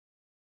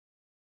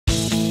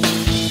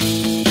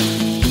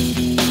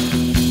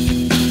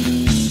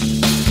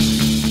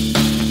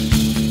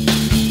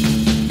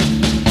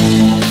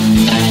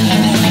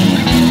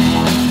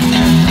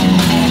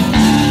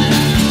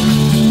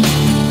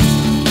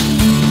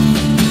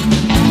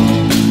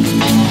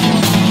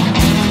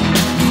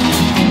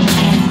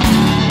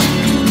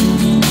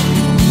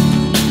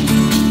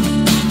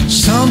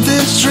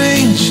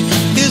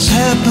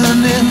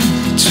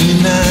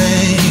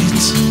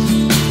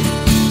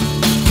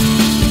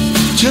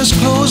Just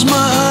closed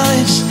my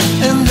eyes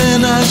and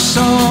then I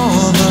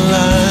saw the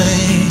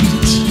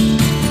light.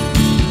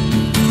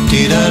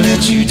 Did I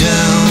let you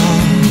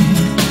down?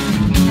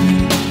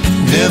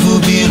 Never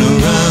been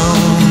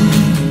around.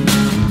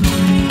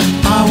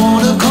 I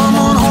wanna come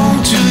on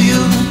home to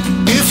you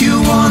if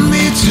you want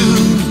me to.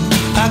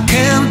 I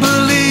can't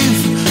believe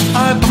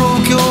I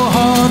broke your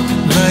heart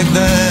like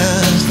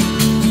that.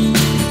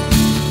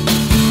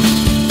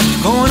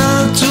 Going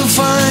out to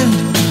find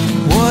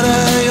what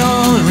I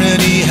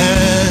already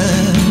had.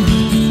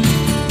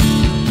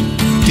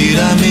 Did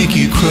I make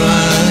you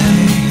cry?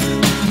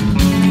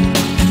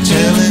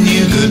 Telling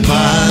you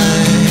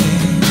goodbye.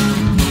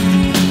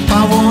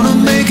 I wanna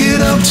make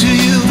it up to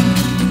you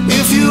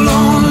if you'll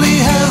only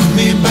have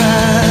me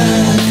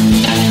back.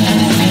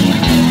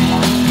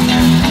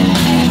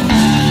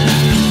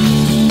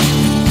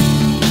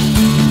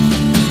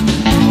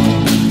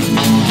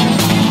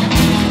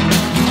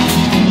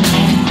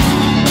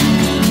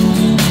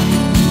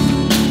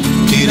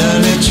 Did I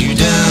let you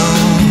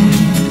down?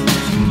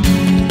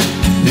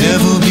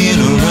 Never been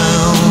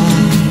around.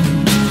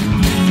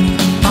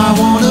 I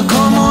wanna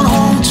come on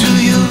home to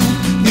you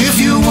if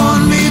you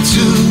want me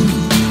to.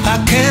 I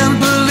can't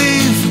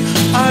believe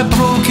I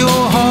broke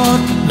your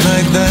heart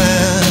like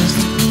that.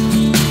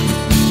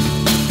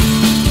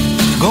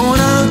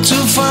 Going out to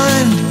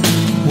find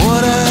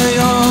what I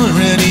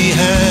already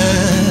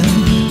had.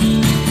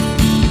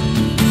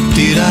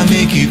 Did I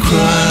make you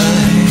cry?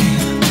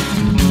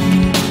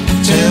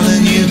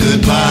 Telling you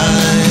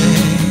goodbye.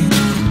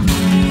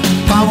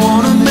 I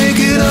wanna make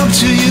it up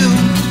to you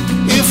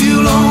if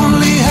you'll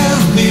only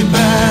have me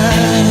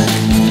back.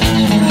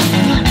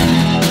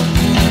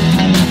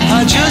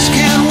 I just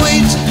can't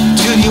wait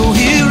till you're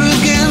here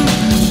again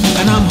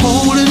and I'm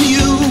holding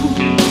you.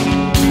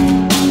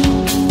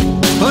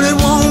 But it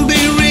won't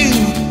be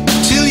real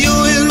till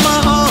you're in my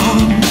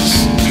arms.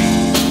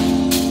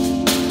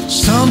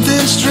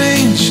 Something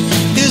strange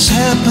is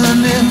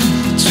happening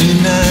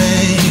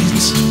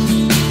tonight.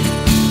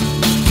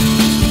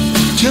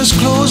 Just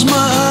closed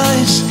my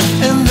eyes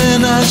and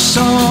then I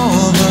saw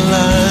the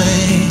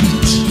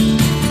light.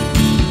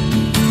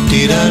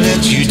 Did I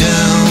let you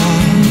down?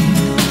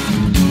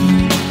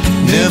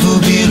 Never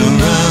been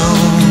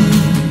around.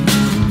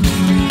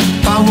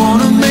 I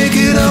wanna make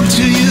it up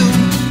to you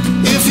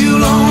if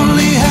you'll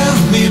only have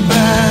me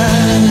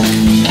back.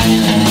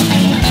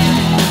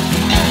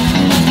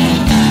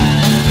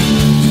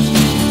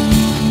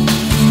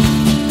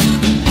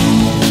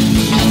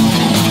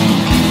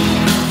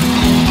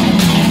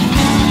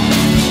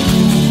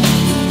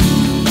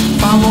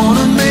 I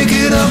wanna make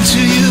it up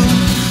to you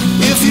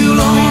if you'll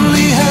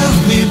only have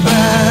me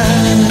back.